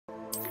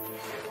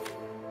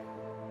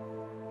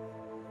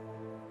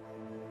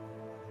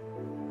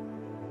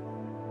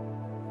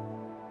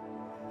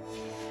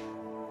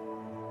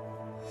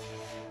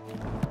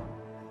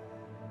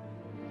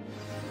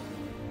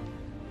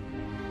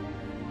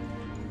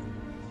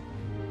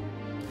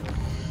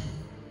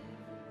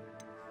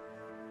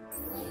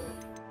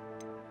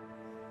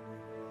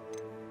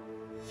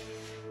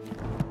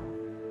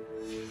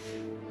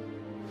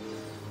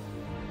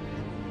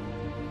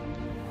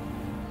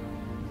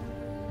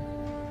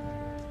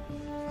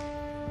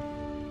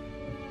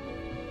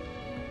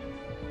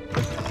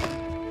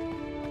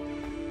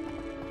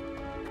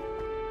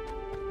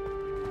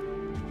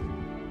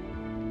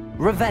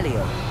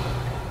Revelio.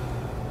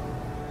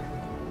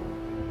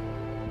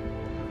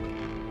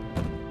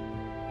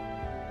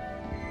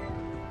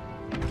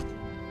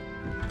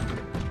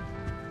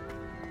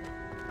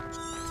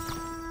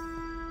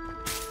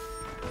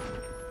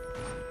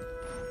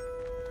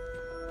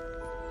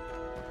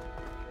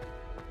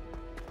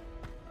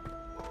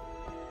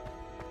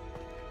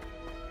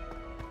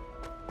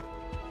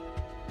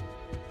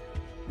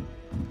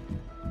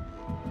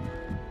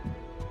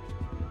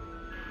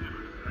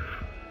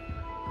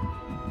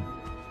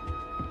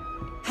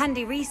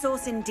 Handy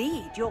resource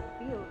indeed, your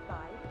field guide.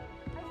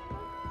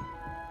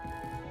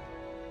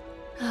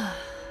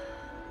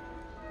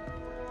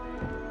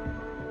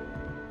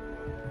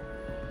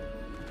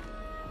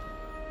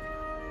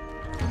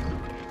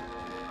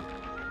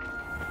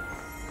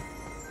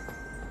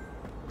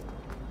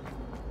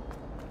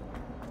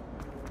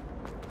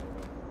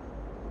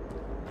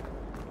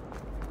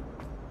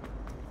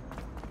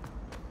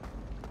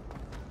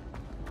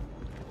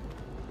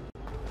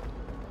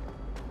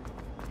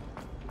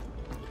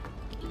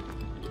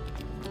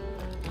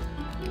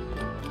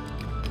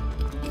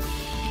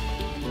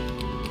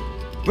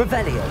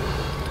 Revelio.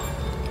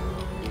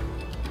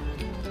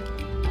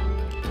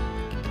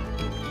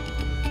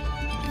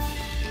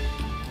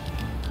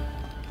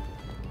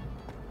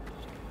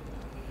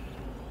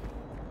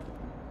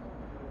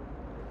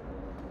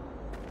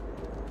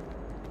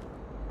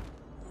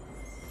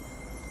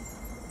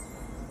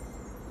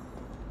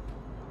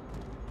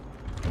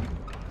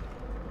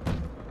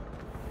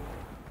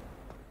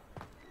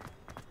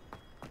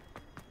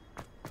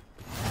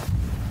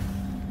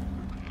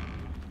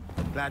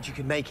 Glad you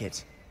could make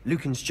it.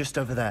 Lucan's just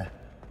over there.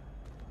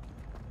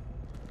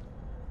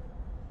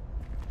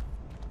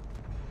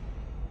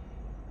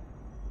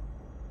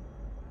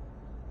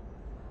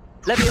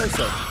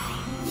 Levioso.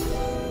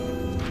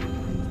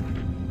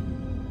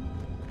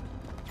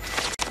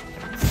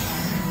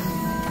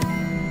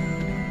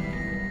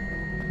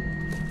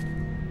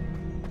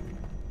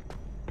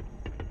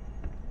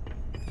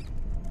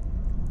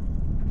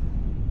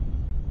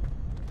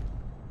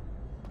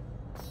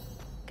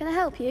 Can I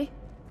help you?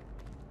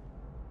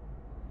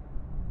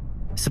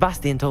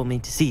 Sebastian told me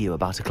to see you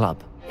about a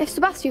club. If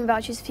Sebastian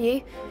vouches for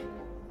you,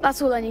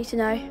 that's all I need to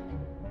know.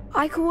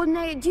 I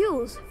coordinate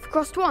duels for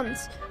crossed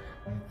ones.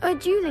 A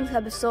dueling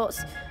club of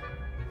sorts.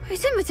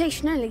 It's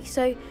invitation only,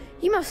 so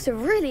you must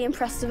have really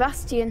impressed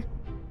Sebastian.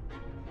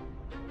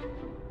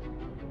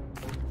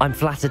 I'm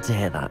flattered to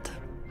hear that.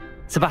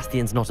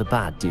 Sebastian's not a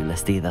bad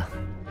duelist either.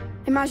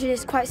 Imagine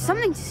it's quite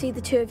something to see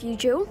the two of you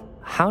duel.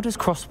 How does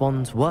cross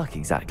wands work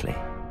exactly?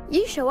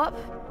 You show up,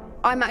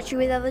 I match you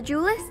with other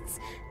duelists,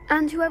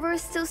 and whoever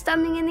is still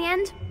standing in the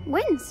end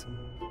wins.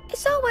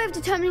 It's our way of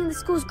determining the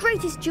school's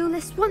greatest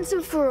duelist once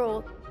and for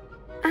all.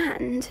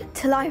 And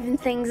to liven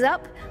things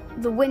up,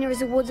 the winner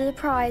is awarded a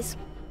prize.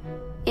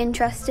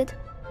 Interested?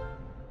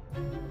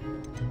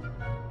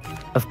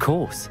 Of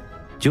course.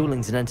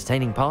 Dueling's an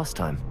entertaining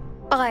pastime.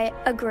 I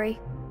agree.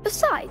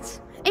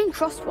 Besides, in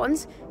crossed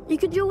ones, you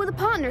can duel with a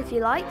partner if you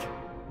like.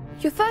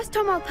 Your first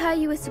time I'll pair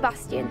you with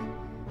Sebastian.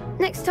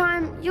 Next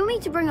time, you'll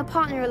need to bring a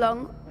partner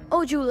along,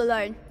 or duel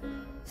alone.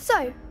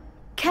 So,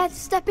 care to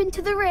step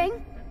into the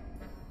ring?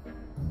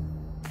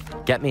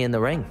 Get me in the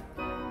ring.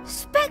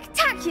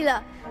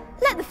 Spectacular!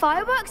 Let the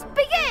fireworks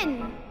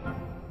begin!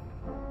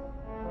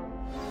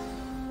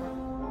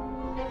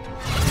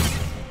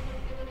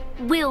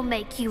 We'll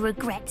make you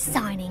regret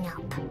signing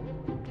up.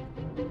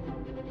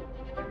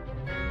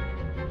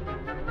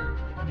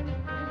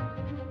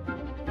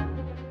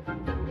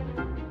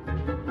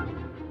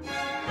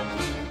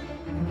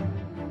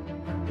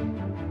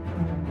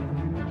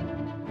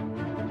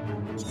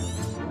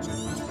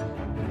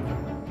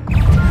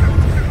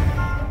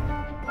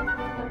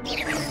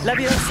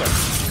 Levioso.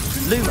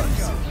 Lumos.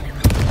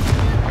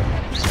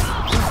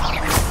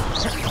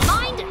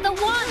 Mind the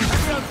one!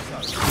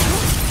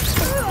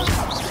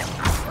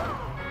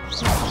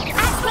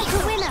 Act like a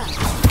winner!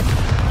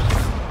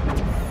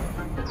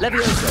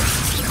 Levioso.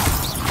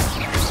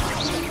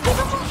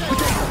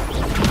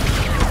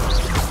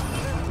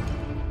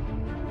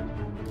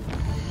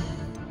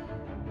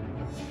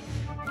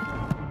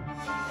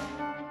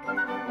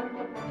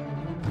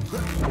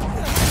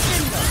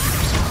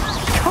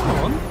 Come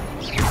on.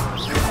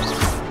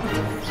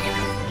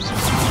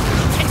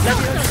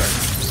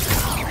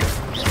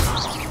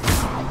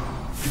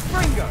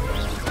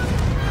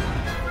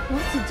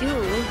 What to do?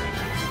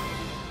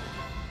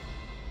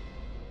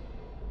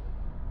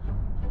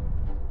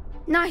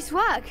 Nice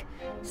work!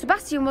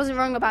 Sebastian wasn't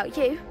wrong about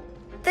you.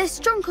 There's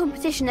strong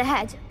competition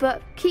ahead,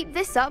 but keep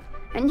this up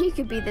and you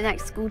could be the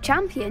next school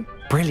champion.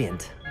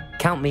 Brilliant.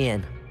 Count me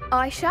in.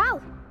 I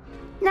shall.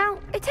 Now,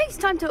 it takes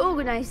time to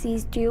organise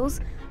these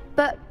duels,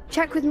 but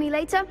check with me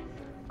later.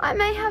 I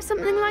may have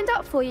something lined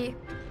up for you.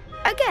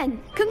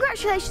 Again,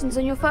 congratulations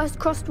on your first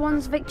crossed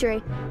ones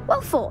victory.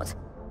 Well fought.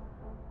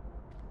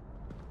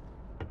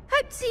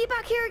 Hope to see you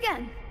back here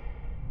again.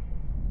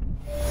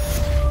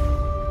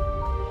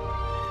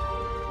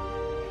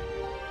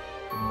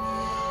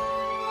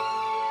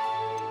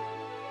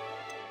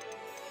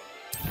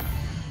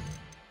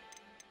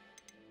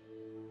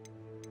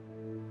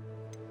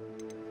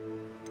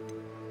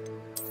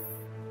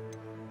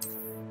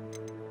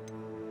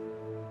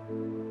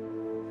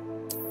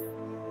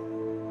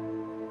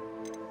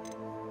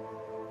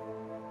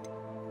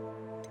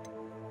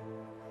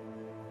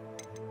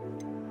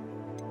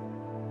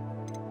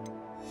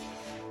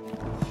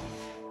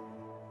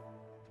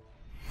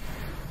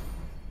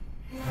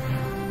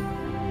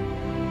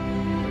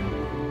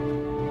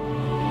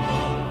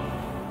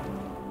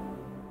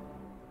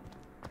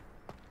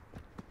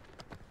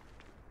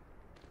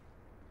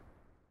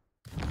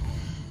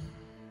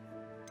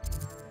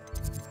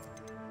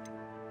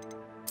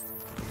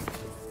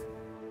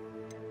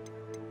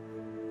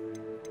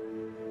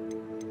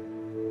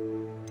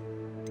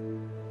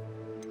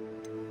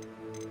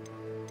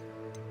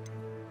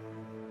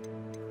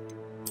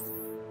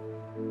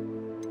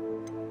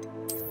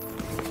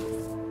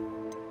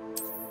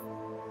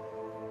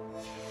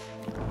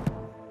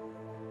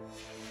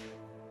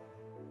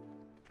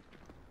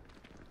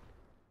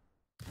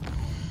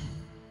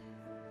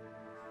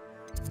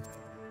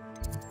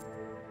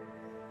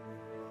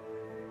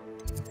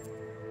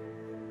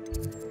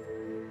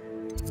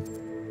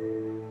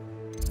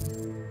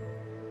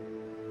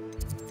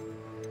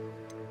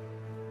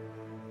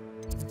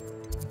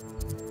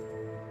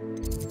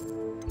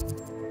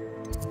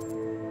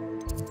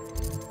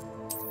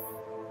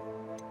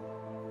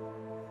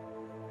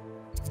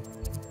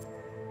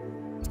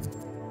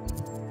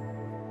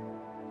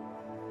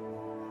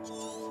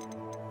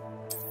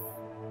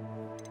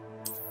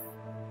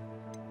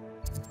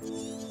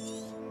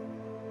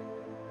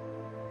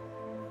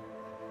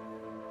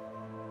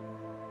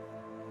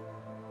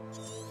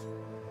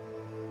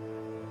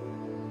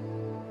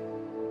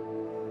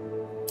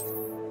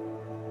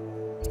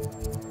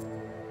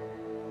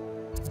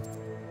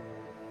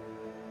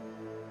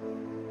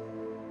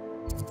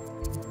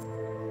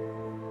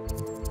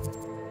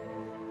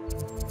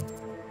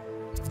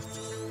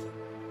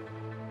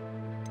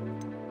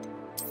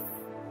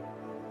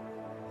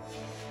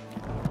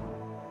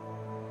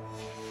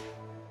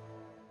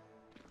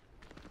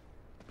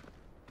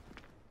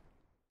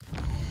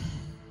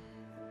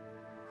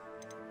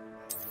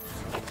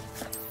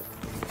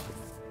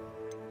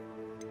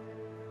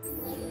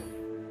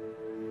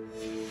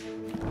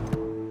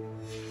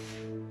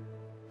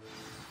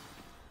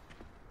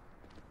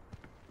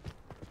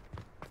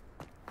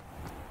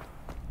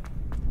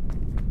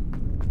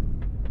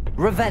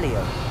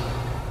 Revelio.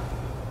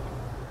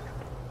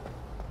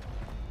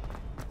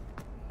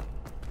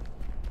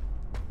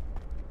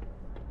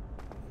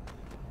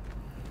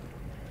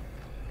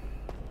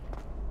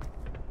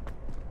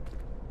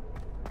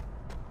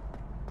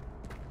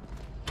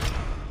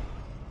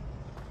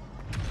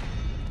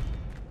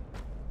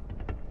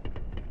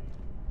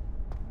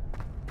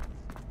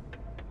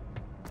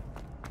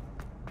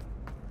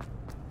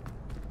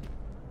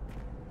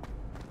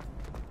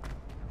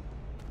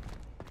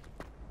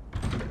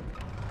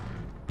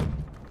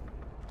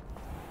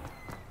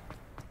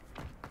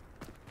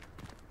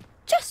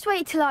 Just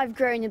wait till I've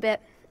grown a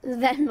bit,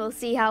 then we'll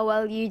see how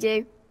well you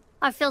do.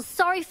 I feel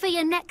sorry for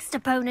your next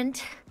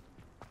opponent.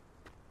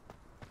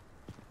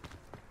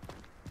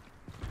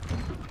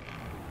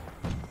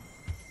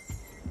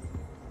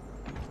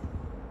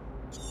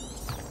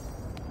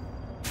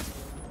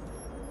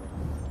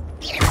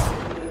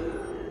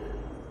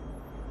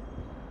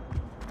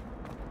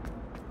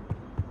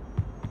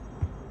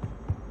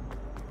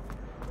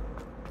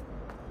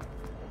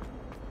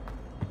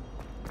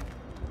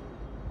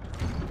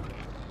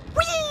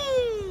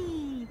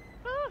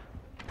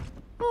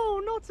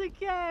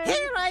 Again.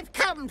 Here I've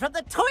come from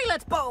the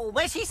toilet bowl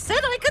where she said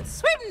I could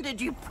swim, did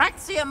you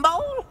praxia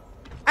mole?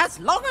 As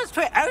long as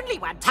 'twere only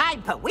one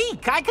time per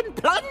week, I can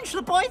plunge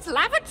the boy's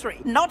lavatory,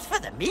 not for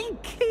the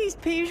meek. These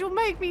peas will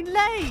make me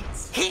late.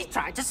 He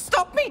tried to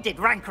stop me, did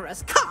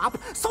rancorous carp,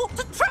 sought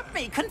to trap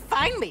me,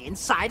 confine me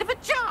inside of a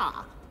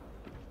jar.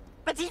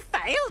 But he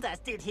failed, as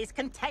did his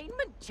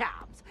containment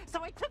charms,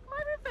 so I took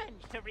my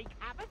revenge to wreak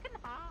havoc and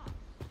harm.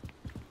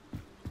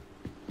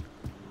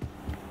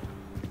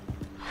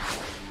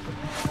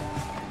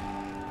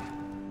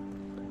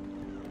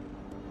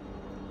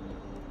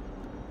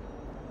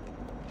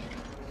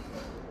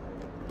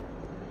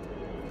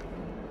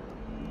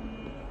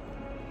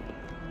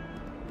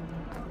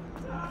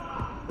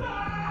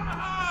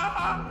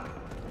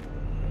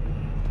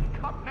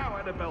 Come now,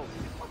 Annabelle.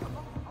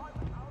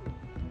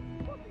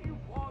 What do you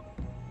want?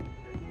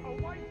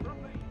 Away from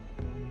me.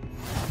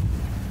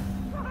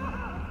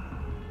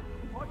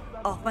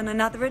 Off on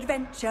another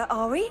adventure,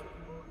 are we?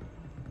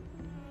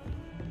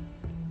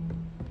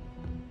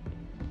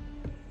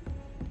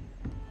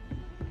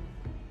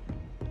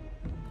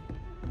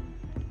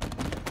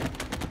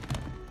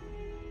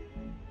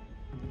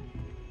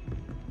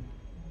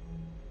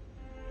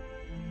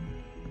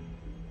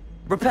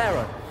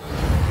 Reparo.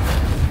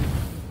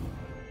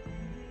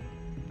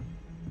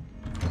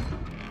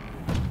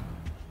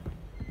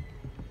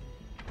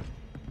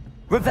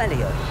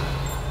 Revelio.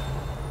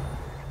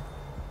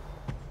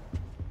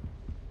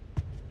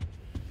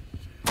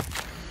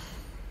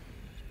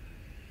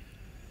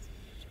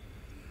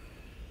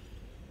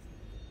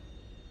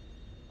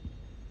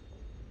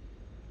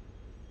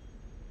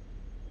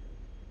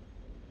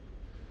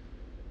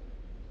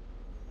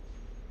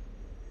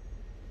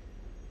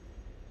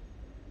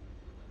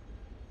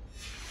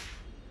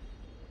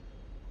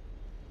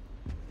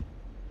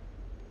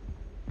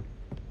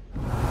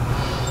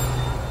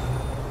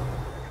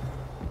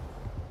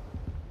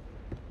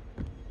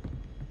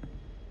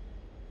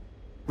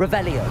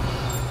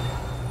 Revelio.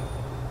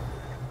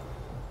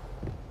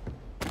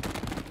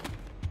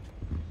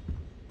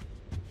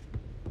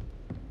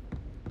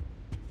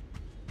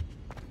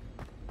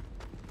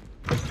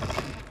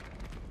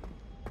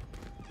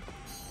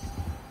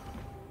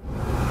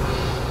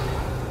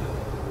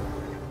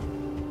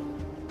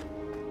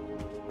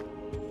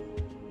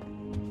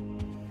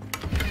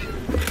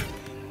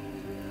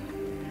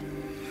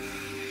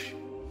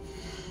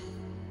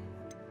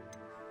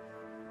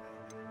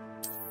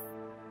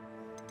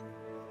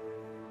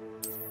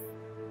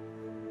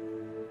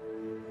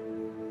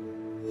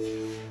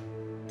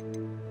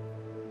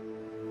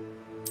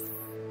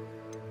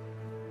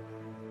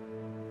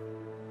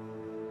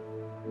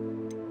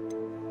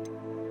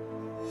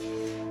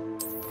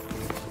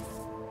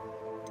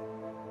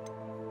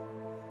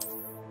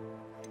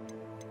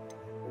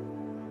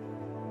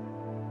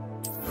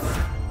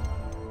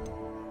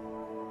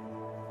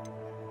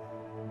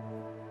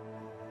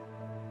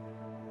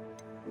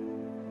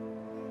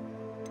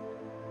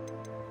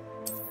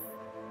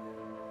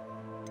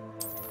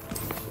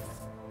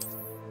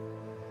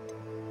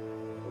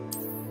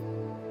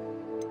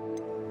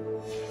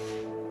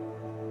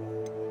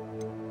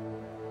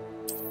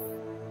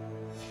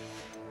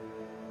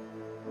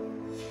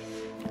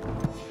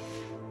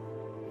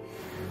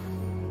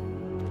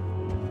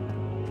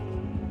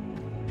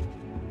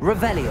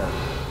 Revelio.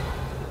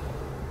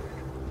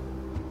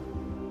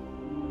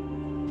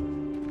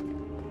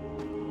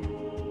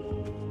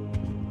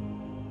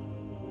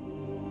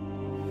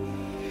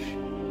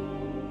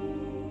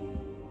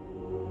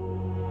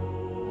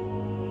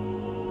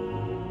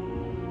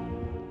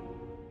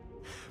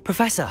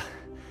 Professor,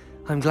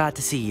 I'm glad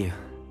to see you.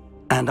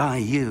 And I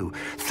you.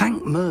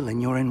 Thank Merlin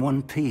you're in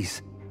one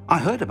piece. I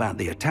heard about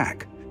the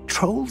attack.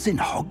 Trolls in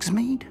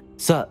Hogsmeade?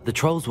 Sir, the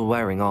trolls were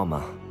wearing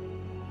armor.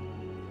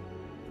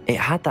 It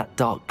had that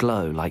dark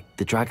glow like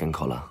the dragon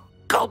collar.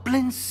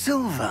 Goblin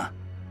silver.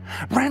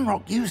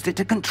 Ranrock used it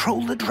to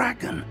control the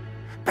dragon.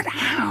 But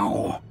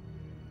how?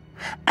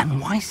 And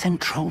why send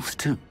trolls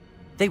too?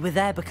 They were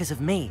there because of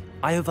me.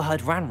 I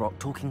overheard Ranrock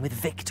talking with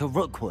Victor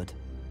Rookwood.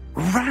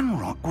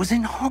 Ranrock was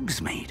in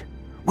Hogsmeade?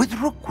 With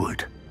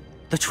Rookwood?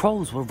 The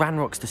trolls were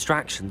Ranrock's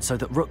distraction so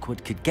that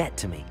Rookwood could get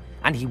to me.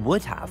 And he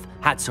would have,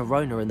 had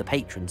Sirona and the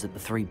patrons at the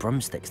Three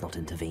Broomsticks not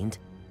intervened.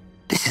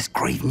 This is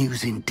grave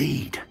news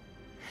indeed.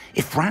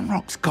 If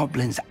Ranrock's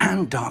goblins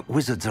and dark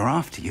wizards are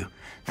after you,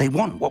 they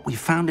want what we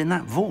found in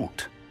that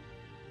vault.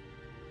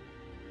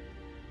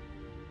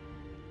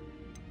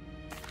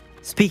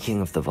 Speaking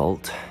of the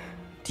vault,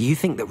 do you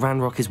think that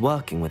Ranrock is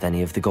working with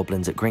any of the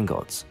goblins at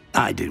Gringotts?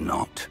 I do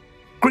not.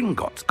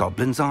 Gringotts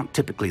goblins aren't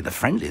typically the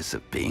friendliest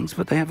of beings,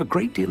 but they have a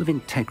great deal of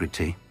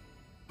integrity.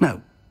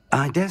 No,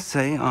 I dare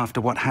say after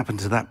what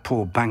happened to that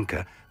poor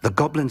banker, the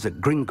goblins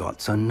at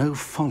Gringotts are no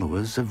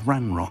followers of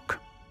Ranrock.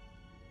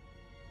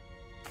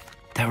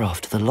 They're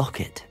after the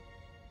locket.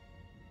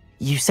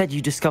 You said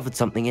you discovered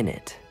something in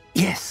it.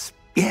 Yes.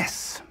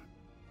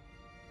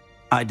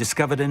 I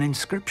discovered an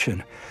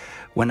inscription.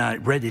 When I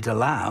read it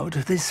aloud,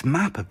 this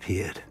map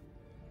appeared.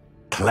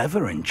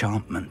 Clever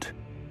enchantment.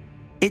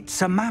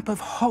 It's a map of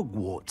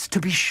Hogwarts, to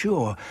be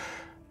sure,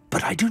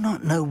 but I do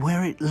not know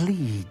where it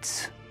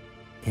leads.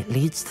 It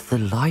leads to the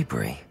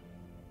library.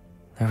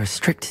 A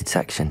restricted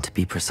section, to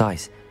be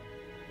precise,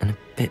 and a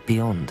bit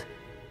beyond.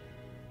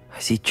 I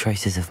see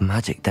traces of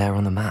magic there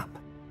on the map.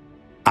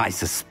 I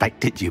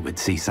suspected you would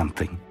see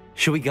something.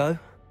 Shall we go?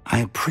 I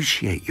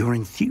appreciate your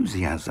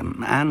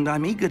enthusiasm, and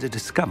I'm eager to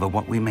discover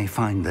what we may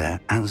find there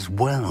as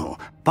well.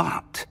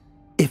 But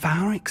if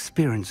our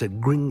experience at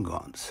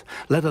Gringotts,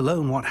 let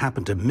alone what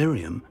happened to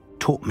Miriam,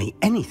 taught me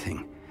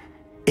anything,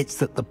 it's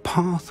that the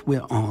path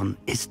we're on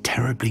is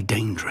terribly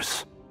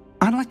dangerous.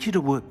 I'd like you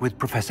to work with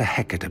Professor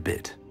Hecat a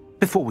bit,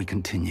 before we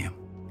continue.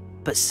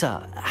 But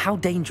sir, how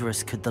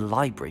dangerous could the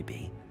library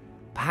be?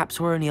 Perhaps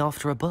we're only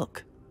after a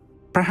book.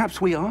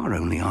 Perhaps we are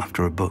only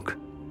after a book,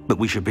 but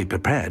we should be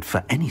prepared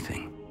for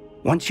anything.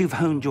 Once you've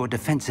honed your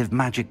defensive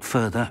magic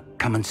further,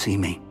 come and see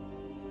me.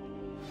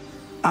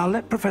 I'll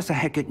let Professor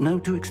Hecat know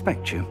to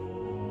expect you.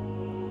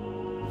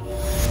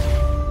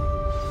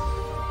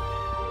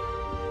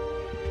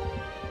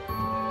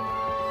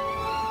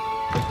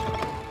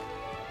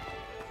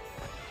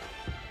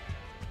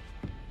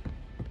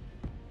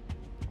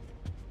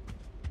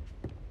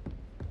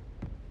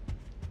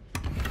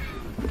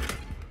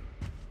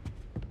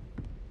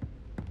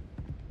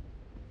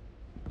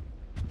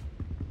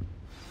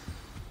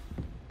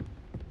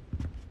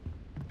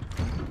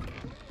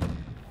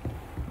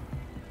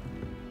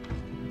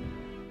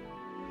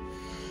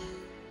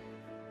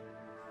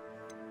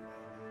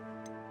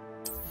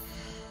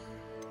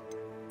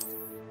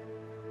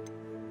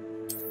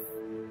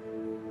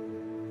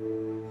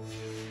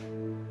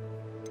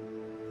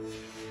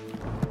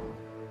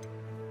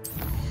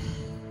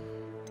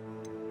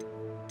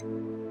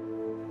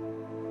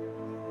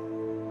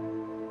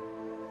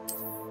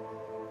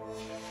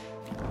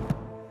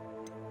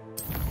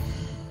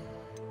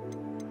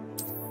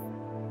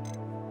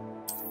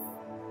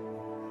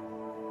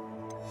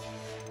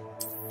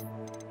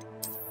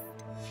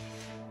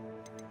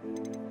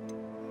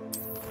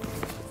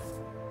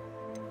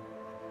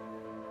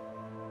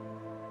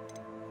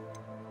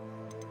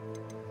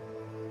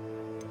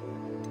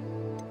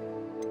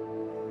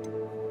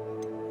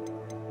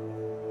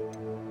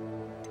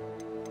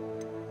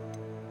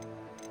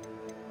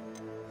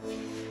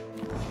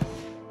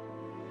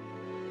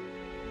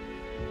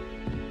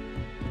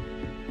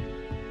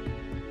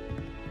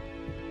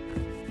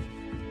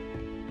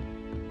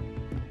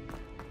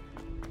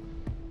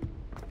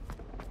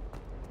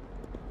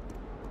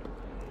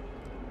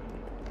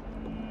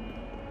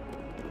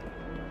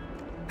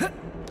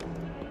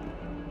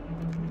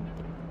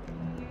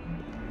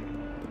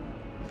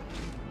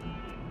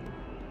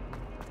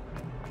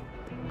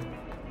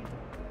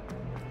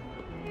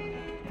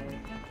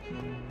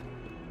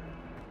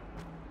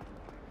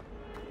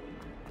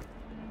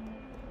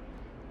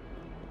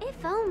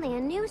 If only a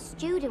new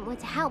student were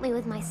to help me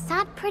with my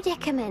sad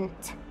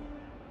predicament.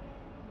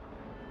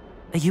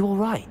 Are you all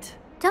right?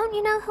 Don't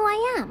you know who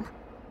I am?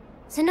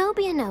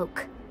 Zenobia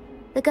Noak,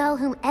 the girl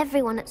whom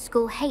everyone at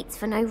school hates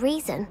for no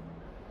reason.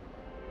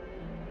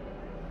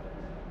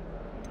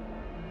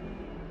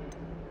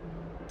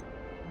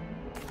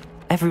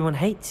 Everyone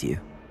hates you.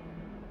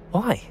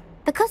 Why?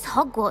 Because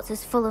Hogwarts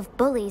is full of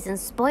bullies and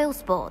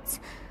spoilsports.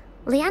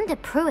 Leander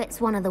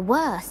Pruitt's one of the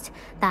worst,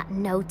 that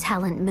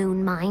no-talent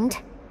moon mind.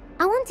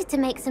 I wanted to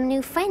make some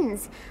new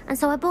friends, and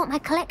so I brought my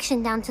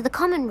collection down to the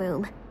common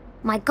room.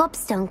 My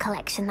gobstone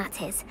collection,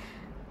 that is.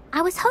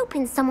 I was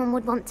hoping someone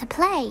would want to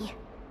play.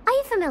 Are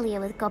you familiar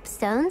with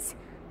gobstones?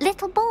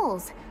 Little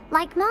balls,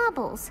 like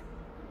marbles.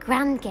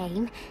 Grand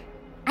game.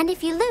 And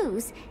if you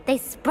lose, they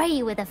spray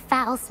you with a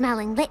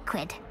foul-smelling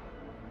liquid.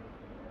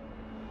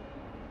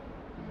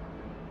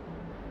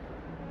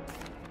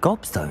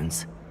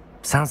 Gobstones?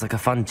 Sounds like a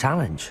fun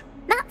challenge.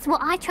 That's what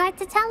I tried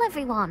to tell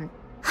everyone.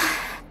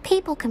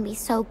 People can be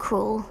so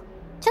cruel.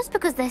 Just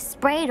because they're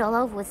sprayed all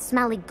over with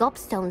smelly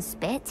gobstone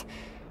spit,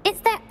 it's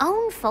their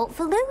own fault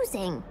for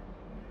losing.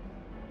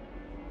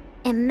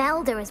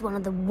 Imelda is one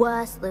of the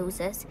worst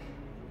losers.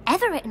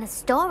 Everett and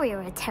Astoria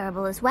are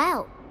terrible as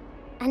well.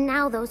 And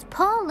now those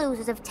poor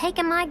losers have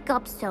taken my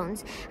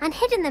gobstones and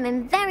hidden them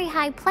in very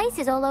high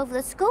places all over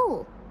the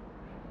school.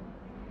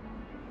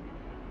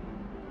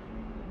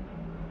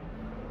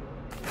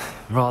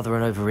 Rather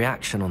an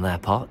overreaction on their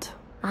part.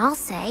 I'll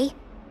say.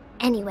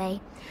 Anyway,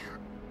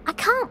 I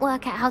can't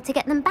work out how to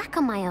get them back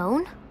on my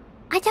own.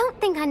 I don't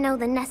think I know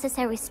the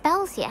necessary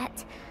spells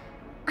yet.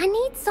 I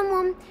need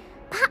someone,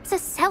 perhaps a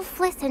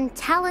selfless and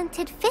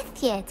talented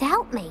 5th year to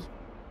help me.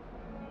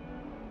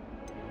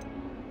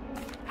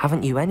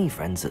 Haven't you any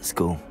friends at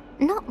school?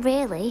 Not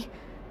really.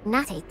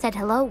 Natty said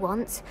hello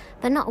once,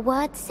 but not a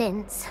word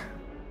since.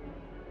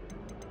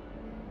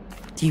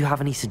 Do you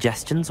have any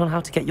suggestions on how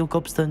to get your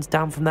gobstones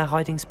down from their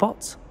hiding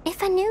spots?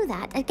 If I knew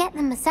that, I'd get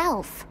them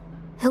myself.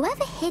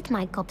 Whoever hid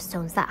my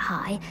gobstones that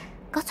high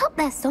got up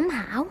there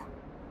somehow.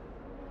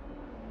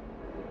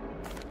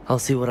 I'll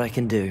see what I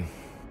can do.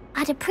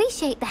 I'd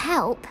appreciate the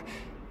help.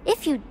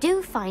 If you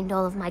do find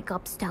all of my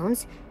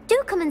gobstones,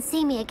 do come and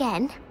see me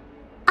again.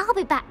 I'll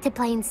be back to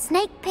playing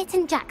Snake Pit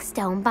and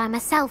Jackstone by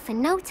myself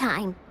in no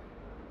time.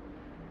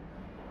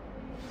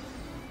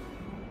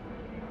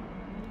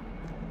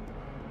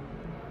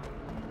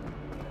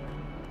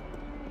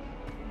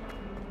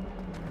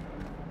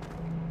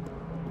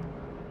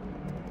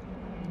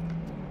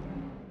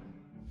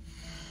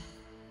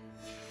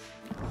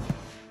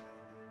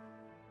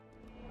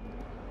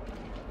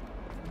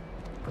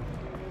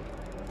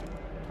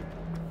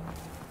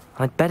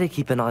 I'd better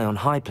keep an eye on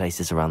high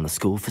places around the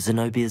school for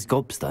Zenobia's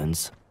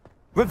gobstones.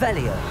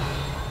 Revelio!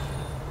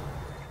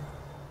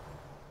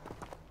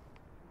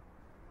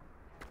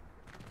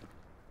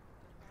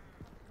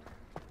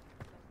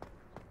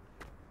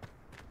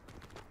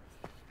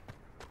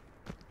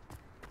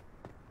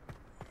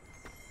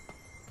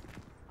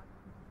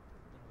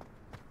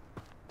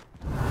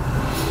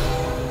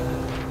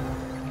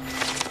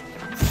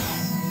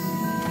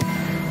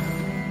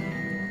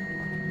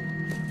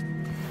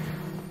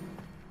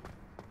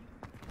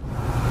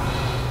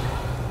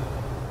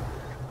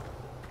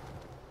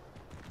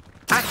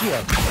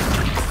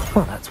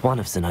 Well, that's one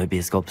of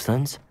Zenobia's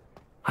gobstones.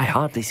 I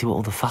hardly see what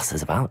all the fuss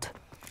is about.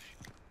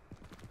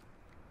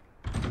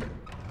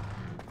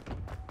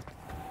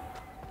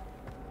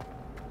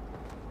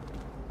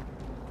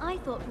 I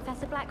thought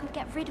Professor Black would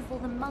get rid of all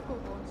the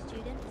Muggle-born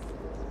students.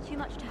 Too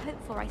much to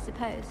hope for, I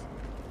suppose.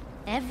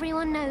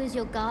 Everyone knows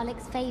you're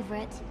Garlic's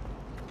favorite.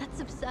 That's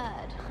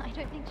absurd. I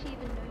don't think she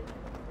even knows.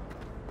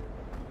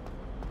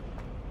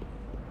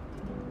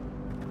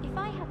 If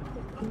I had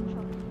the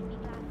control, you'd be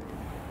glad.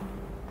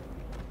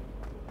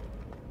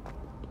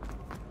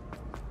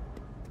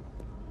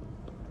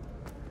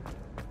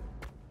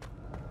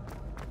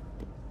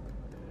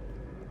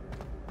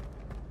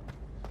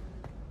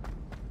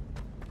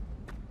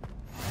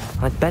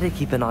 I'd better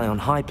keep an eye on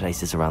high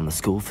places around the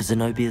school for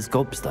Zenobia's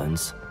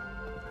gobstones.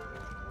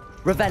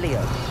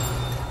 Revelio!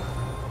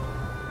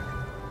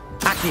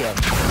 Accio!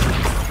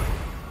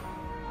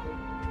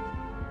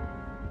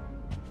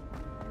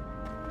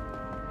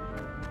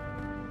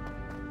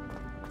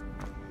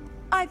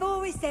 I've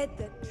always said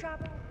that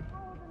travel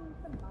broadens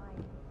the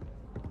mind.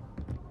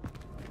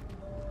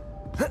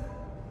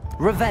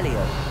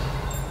 Revelio!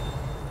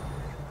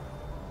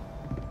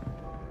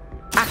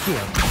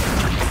 Accio!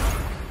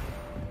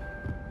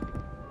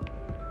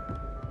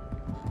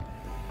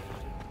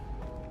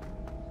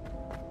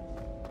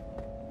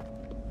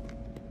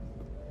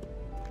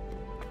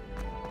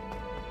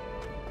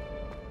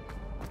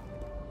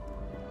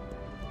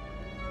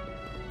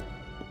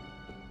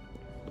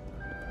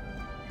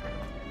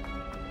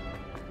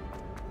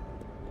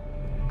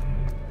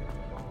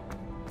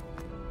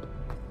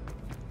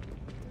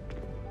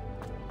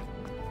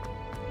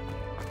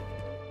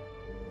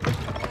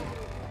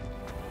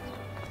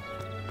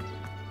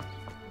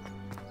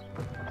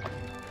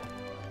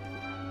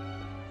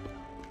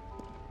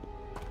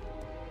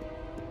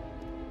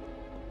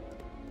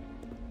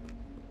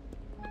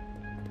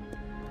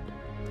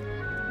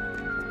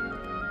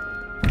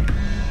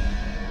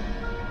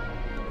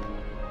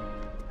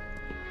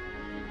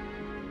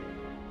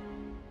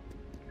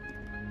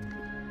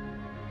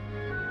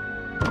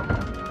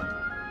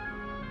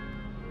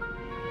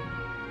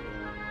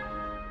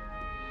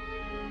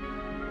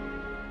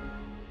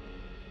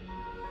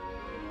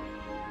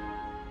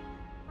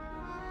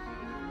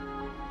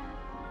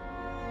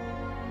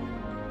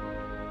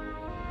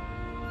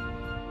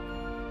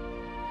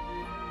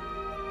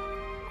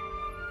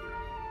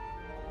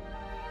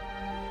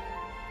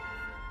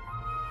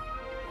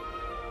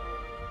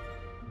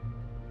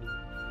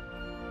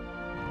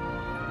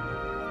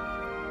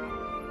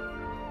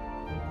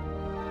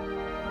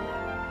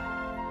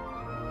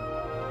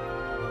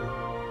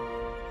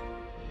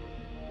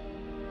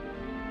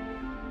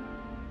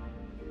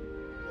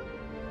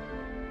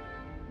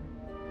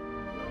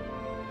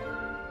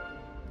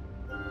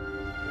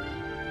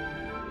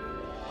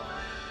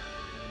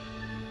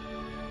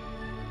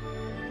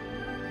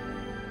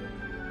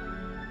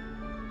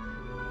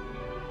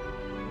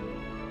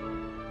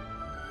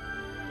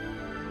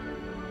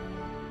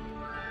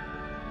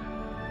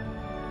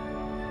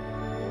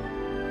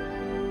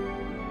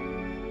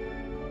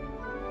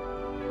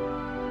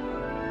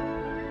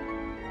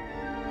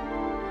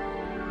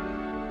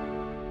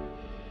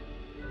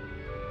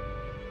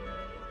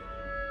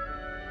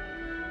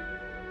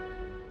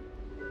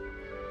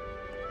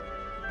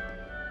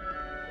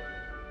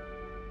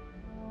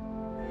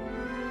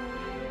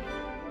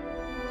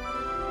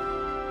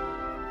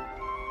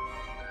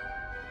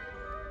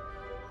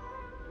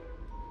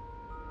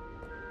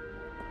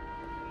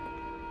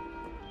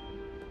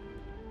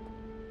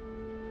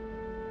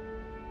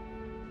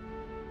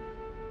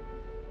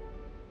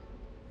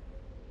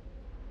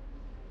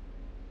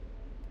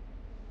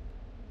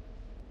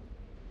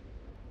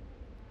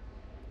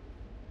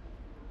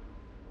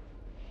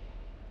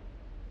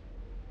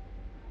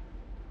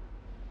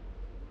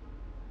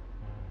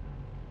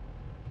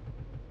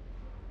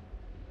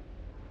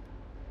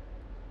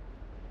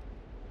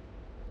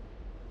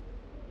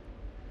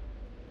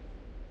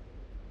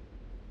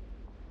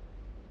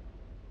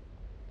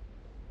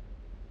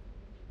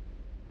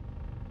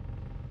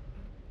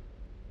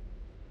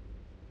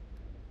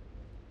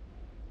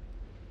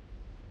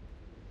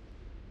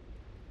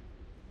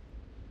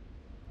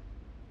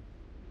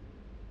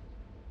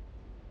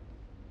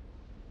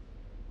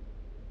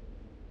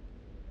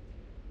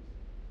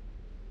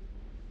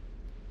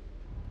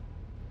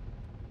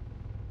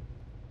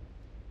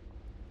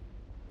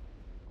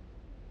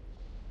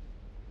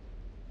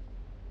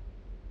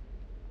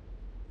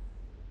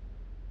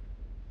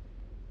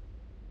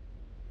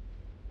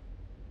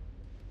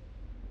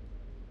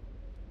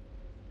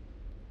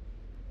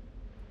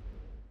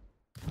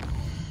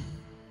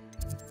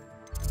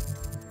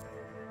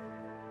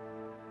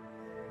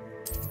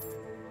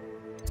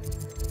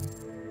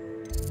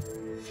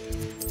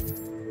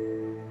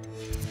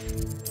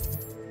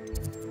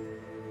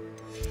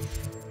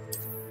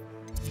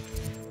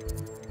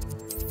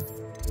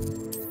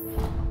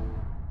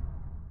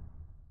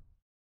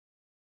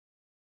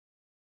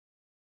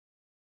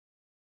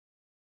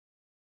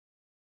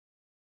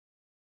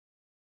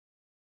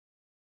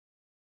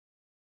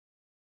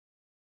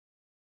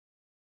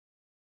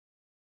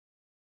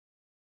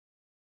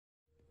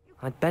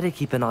 I'd better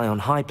keep an eye on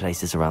high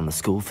places around the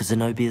school for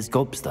Zenobia's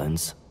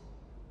gobstones.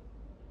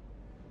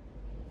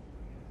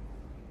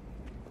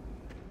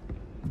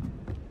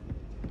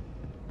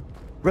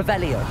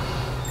 Revelio.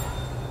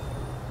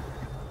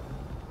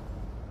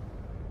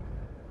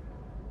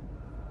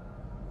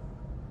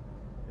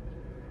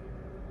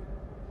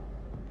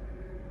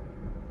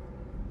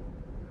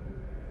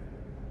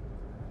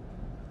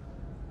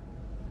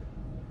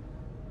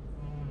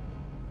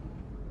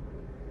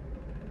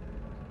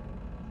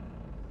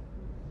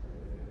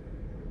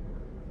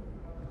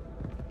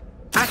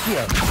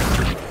 Accio.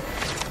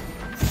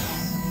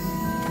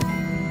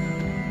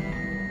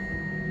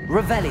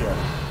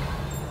 Revelio.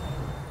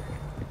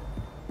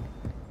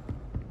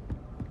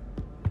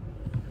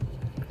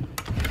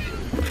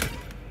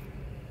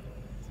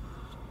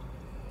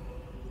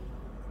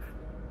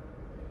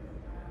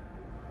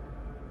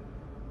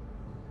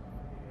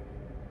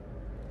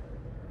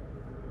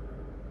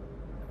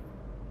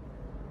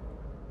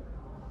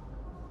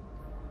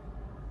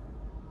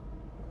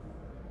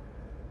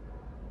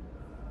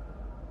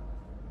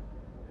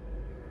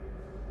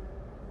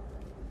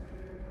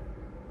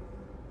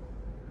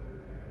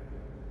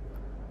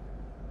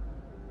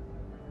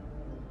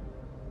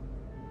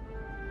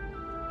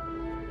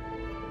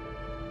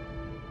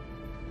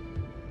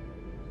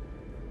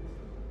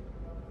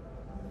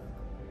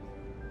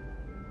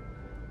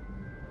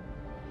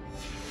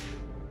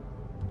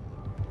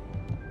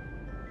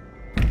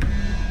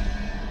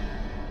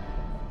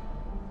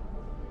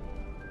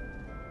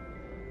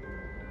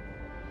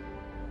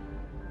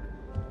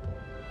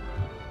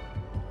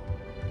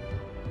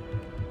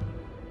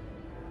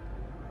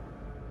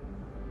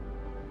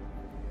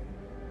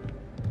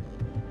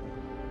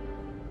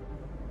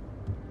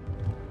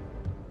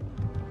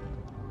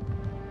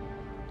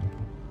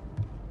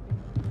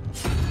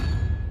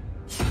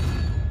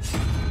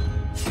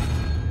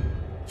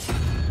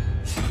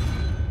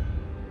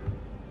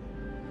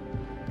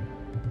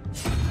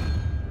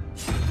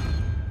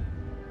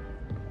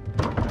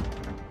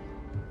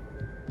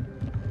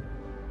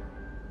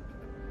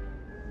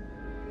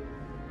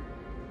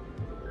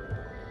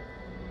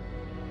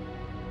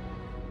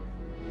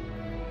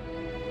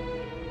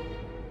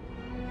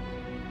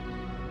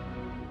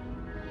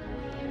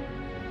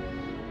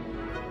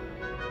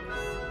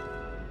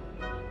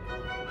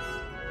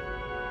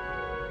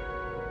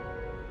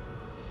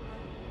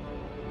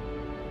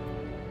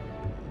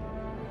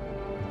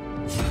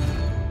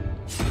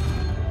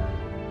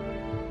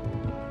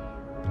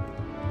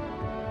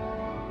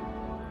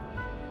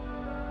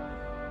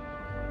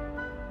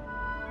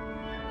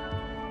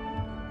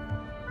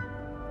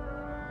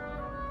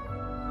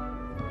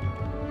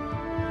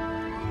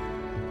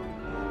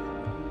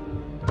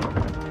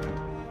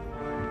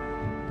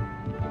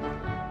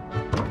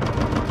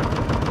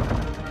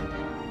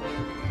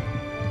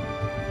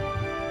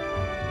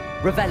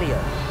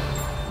 Revelio.